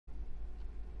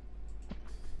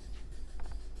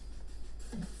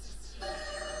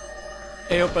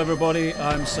Hey up everybody,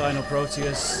 I'm psygno,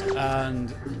 and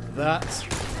that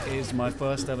is my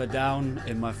first ever down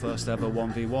in my first ever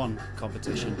 1v1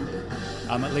 competition.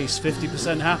 I'm at least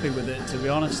 50% happy with it, to be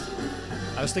honest.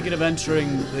 I was thinking of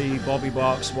entering the Bobby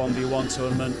Barks 1v1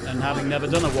 tournament, and having never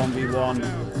done a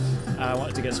 1v1, I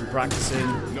wanted to get some practice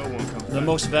in. The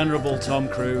most venerable Tom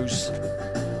Cruise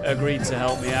agreed to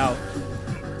help me out.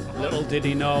 Little did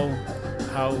he know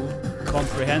how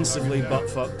comprehensively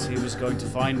butt-fucked he was going to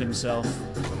find himself.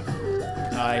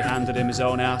 I handed him his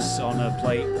own ass on a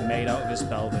plate made out of his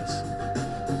pelvis.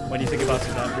 When you think about it,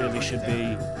 that really should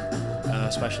be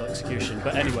special execution.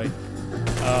 But anyway,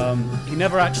 he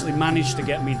never actually managed to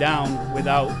get me down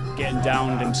without getting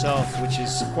downed himself, which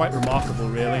is quite remarkable,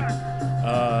 really.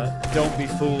 Don't be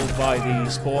fooled by the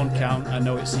spawn count. I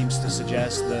know it seems to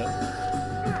suggest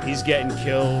that he's getting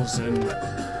kills and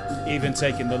even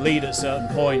taking the lead at certain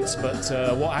points, but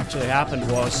what actually happened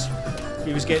was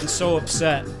he was getting so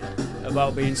upset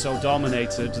about being so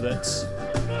dominated that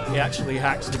he actually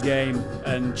hacked the game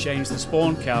and changed the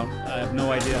spawn count. I have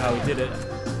no idea how he did it.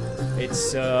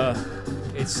 It's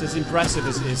as impressive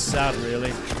as it is sad,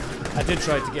 really. I did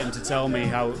try to get him to tell me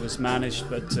how it was managed,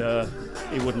 but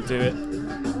he wouldn't do it.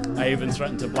 I even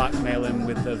threatened to blackmail him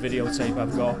with the videotape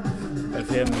I've got of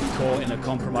him caught in a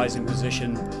compromising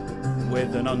position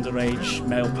with an underage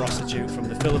male prostitute from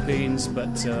the Philippines, but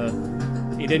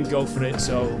he didn't go for it,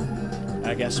 so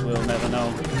I guess we'll never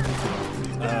know.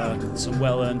 Some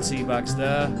well-earned teabags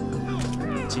there,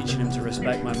 teaching him to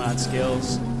respect my mad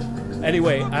skills.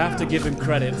 Anyway, I have to give him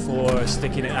credit for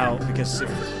sticking it out, because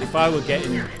if I were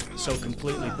getting so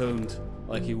completely booned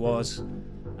like he was,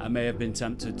 I may have been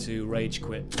tempted to rage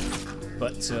quit.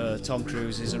 But Tom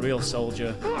Cruise is a real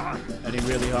soldier, and he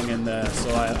really hung in there, so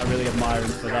I really admire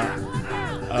him for that.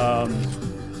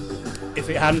 If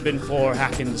it hadn't been for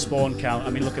hacking the spawn count, I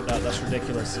mean, look at that, that's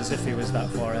ridiculous, as if he was that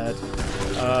far ahead.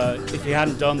 If he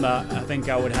hadn't done that, I think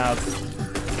I would have,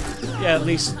 yeah, at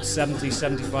least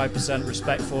 70-75%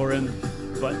 respect for him.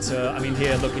 But, I mean,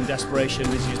 here, look, in desperation,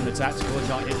 he's using the tactical, he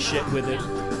can't hit shit with it,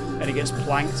 and he gets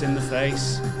planked in the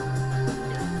face.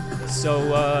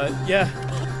 So, yeah.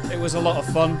 It was a lot of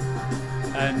fun,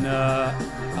 and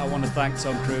I want to thank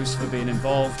Tom Cruise for being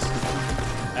involved,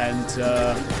 and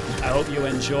I hope you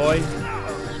enjoy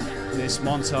this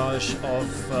montage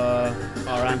of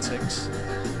our antics.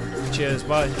 Cheers,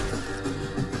 bye.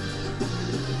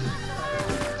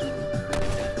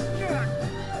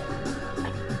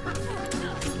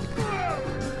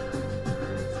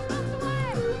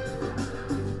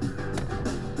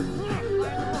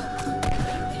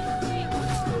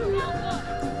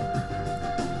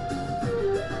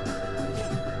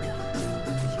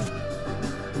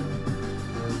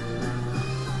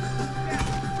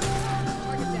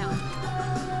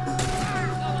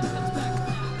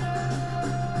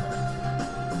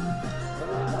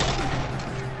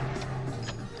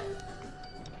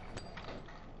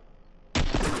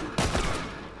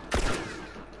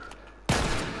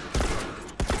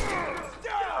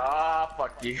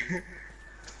 Fuck you.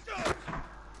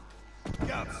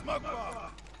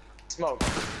 Smoke.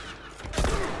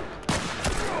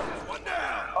 One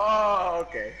down. Oh,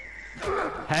 okay.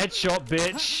 Headshot,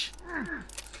 bitch.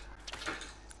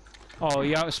 Oh,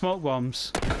 you out of smoke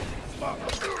bombs? What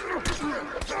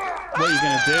are you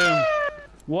gonna do?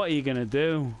 What are you gonna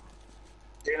do?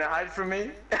 You're gonna hide from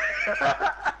me?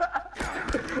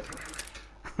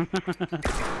 You're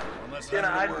gonna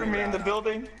hide from me in the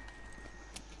building?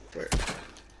 Where?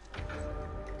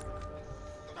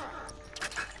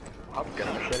 I'm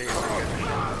gonna shut it.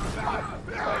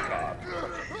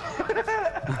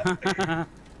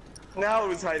 Now it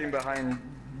was hiding behind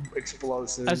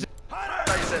explosives. I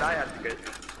thought you said I had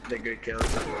the good kills. I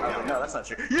was like, no, that's not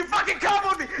true. You fucking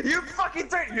comboed me! You fucking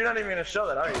turn! You're not even gonna show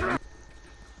that, are you? What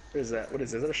is that? What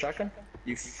is this? Is that a shotgun?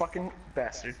 You fucking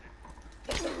bastard.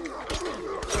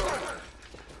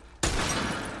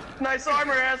 Nice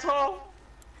armor, asshole!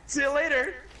 See you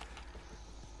later!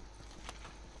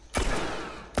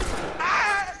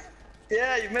 Ah!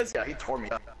 Yeah, you missed. Yeah, he tore me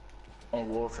up on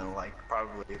Wolf in like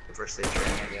probably the first stage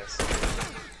training, I guess.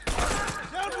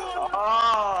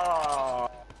 Oh,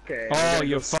 okay. Oh,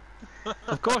 you're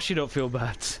of course you don't feel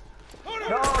bad. No,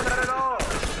 not at all.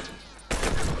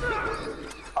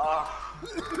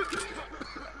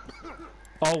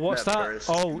 Oh, what's that? First.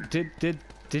 Oh,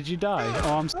 did you die?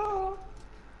 Oh, I'm. Oh,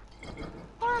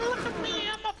 look at me,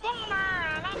 I'm a bummer,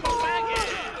 and I'm a faggot.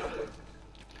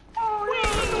 Oh,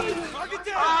 knock it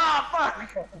down. Ah,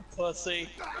 fuck! Pussy.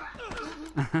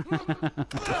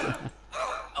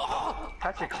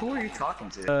 Patrick, who are you talking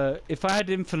to? If I had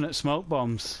infinite smoke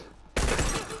bombs.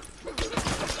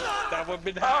 That would've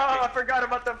been Oh, I hacking. forgot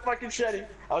about the fucking shetty.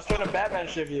 I was trying to Batman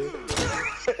shiv you.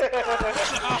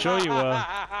 Sure you were.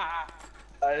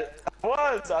 I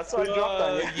was. That's why I dropped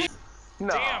on you.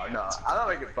 No, Damn it. no. I'm not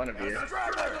making fun of you.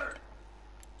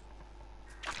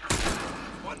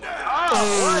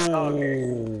 Oh, what?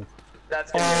 Okay.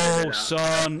 That's gonna get edited out.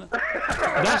 Son.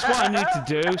 That's what I need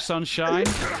to do, sunshine.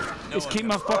 Is keep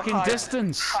my fucking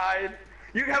distance. Hide.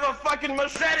 You have a fucking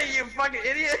machete, you fucking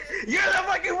idiot! You're the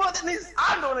fucking one that needs.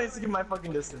 I'm the one that needs to keep my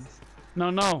fucking distance. No,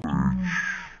 no.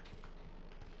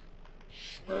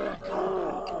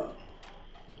 What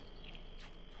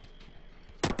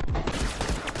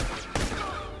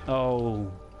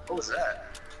Oh. was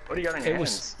that? What do you got in your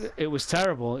hands? It was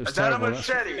terrible. It was Is that a terrible.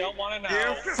 machete? Don't wanna know.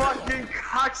 You fucking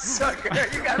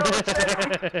cocksucker! You got a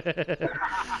machete!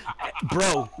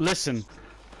 Bro, listen.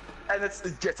 And it's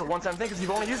a one-time thing because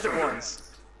you've only used it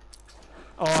once.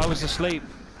 Oh, I was asleep.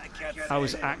 I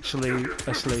was actually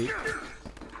asleep.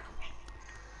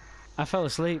 I fell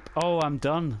asleep. Oh, I'm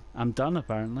done. I'm done,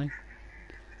 apparently.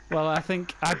 Well, I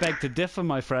think I beg to differ,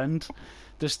 my friend.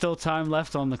 There's still time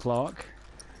left on the clock.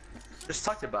 Just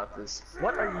talked about this.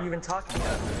 What are you even talking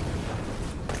about?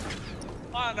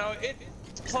 I don't know,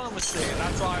 it's diplomacy,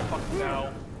 that's all I fucking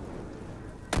know.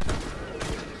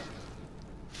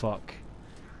 Fuck.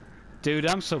 Dude,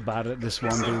 I'm so bad at this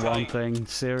 1v1 thing.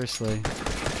 Seriously.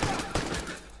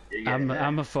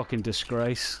 I'm a fucking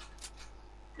disgrace.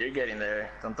 You're getting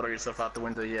there. Don't throw yourself out the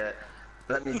window yet.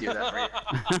 Let me do that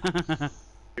for you.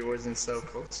 It wasn't so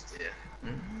close.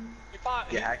 Yeah. If I,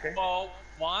 You hacker? well,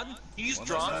 one, he's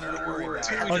drunk.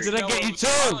 Two, Oh, did I get you too?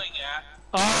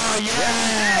 Oh,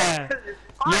 yeah!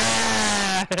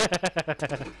 Yeah!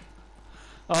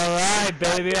 Alright,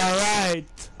 baby,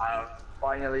 alright. I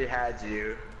finally had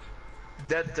you.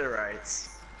 Dead to rights.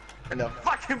 And the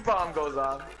fucking bomb goes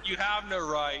off. You have no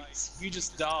rights. You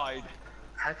just died.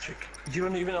 Patrick, you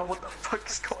don't even know what the fuck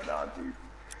is going on, dude.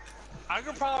 I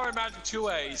could probably imagine two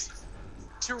ways.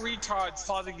 Two retards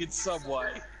fighting in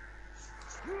Subway.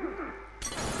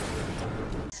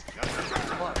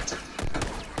 What?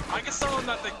 I can tell him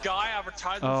that the guy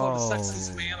advertising for the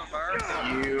sexiest man on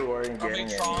earth. You weren't getting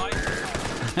it.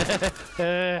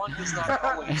 One does not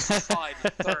always fight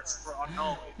and thirst for our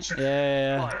knowledge.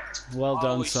 Yeah. Well done,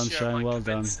 Always share sunshine. my Well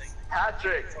done. convincing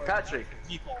Patrick,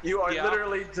 people. you are Yeah.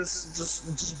 literally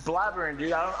just blabbering,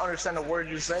 dude. I don't understand a word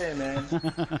you're saying, man.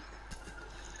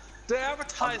 The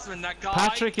advertisement, that guy.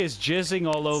 Patrick is jizzing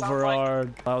all over like- our.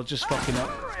 I'll just fucking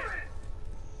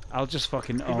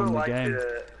own the game.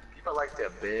 People like to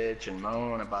bitch and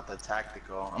moan about the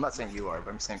tactical. I'm not saying you are,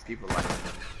 but I'm saying people like it.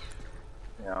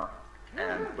 You know,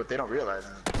 and what they don't realize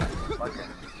is fucking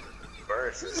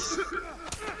versus.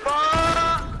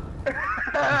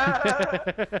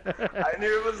 I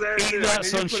knew it was there. Eat too. that, I knew you put it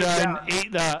sunshine. down.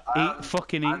 Eat that.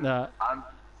 Fucking eat that.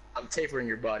 I'm tapering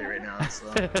your body right now,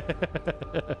 so.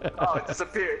 Oh, it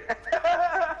disappeared.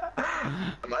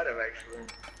 I might have actually.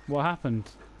 What happened?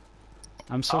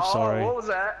 I'm so Oh, sorry. what was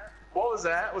that? What was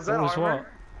that? Was that What was armor? what?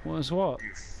 What was what?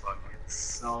 You fucking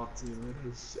salty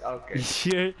little shit. Okay.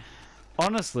 You,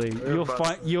 honestly,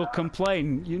 you'll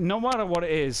complain. No matter what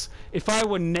it is. If I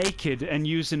were naked and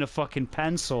using a fucking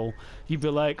pencil, you'd be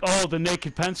like, "Oh, the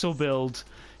naked pencil build.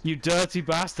 You dirty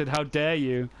bastard! How dare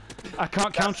you!" I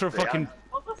can't counter a fucking.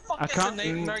 What the fuck I is can't- a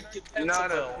name naked pencil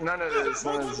None bill? of this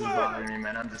is bothering me,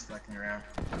 man. I'm just fucking around.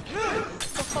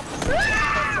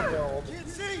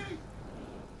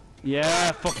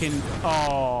 Yeah, fucking.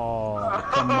 Oh,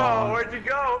 come Oh, on. where'd you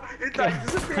go? It like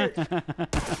disappeared.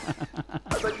 I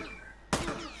was like,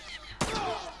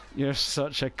 You're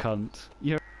such a cunt.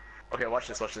 You're. okay, watch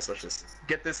this.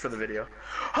 Get this for the video.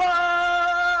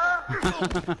 Ah!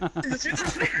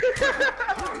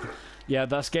 Yeah,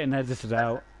 that's getting edited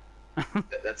out.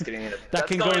 That's getting it. That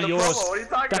can go in yours. What are you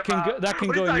talking about? That can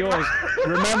What are go you in talking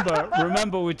yours. about?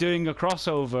 Remember, we're doing a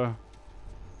crossover.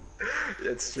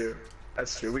 It's true.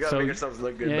 That's true. We gotta So, make ourselves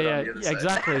look good. Yeah, but yeah, on the other side.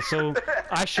 exactly. So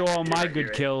I show all my You're good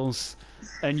right. kills,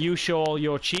 and you show all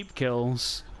your cheap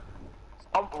kills.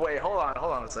 Oh, wait, hold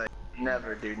on a second.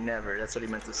 Never, dude, never. That's what he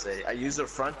meant to say. I use a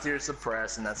frontier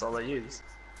suppress, and that's all I use.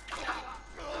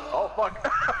 Oh fuck!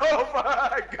 Oh fuck!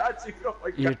 I got you! Oh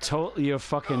my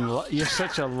god! You're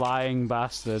such a lying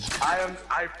bastard.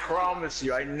 I promise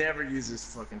you, I never use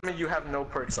this fucking. I mean, you have no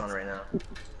perks on right now.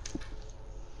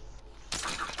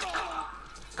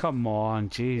 Come on,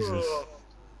 Jesus.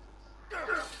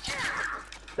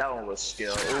 That one was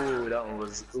skill. Ooh, that one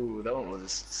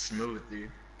was smooth, dude. You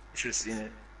should have seen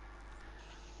it.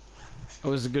 It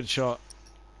was a good shot.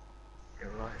 It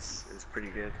was. It was pretty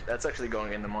good. That's actually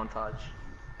going in the montage.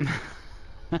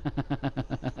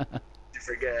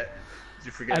 forget? Did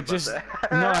you forget about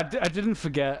that? No, I didn't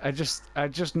forget. I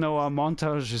just know our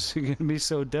montage is going to be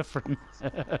so different.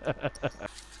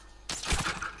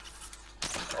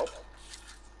 Oh.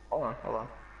 Hold on.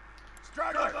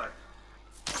 Straggler!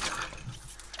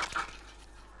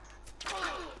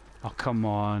 Oh, come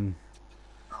on.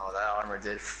 Oh, that armor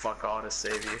did fuck all to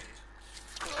save you.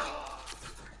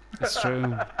 It's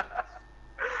true.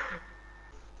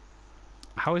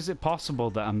 How is it possible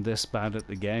that I'm this bad at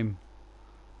the game?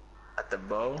 At the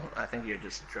bow? I think you're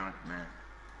just drunk, man.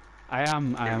 I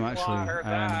am actually. Well, I heard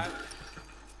that.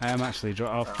 I am actually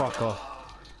drunk. Oh, fuck off.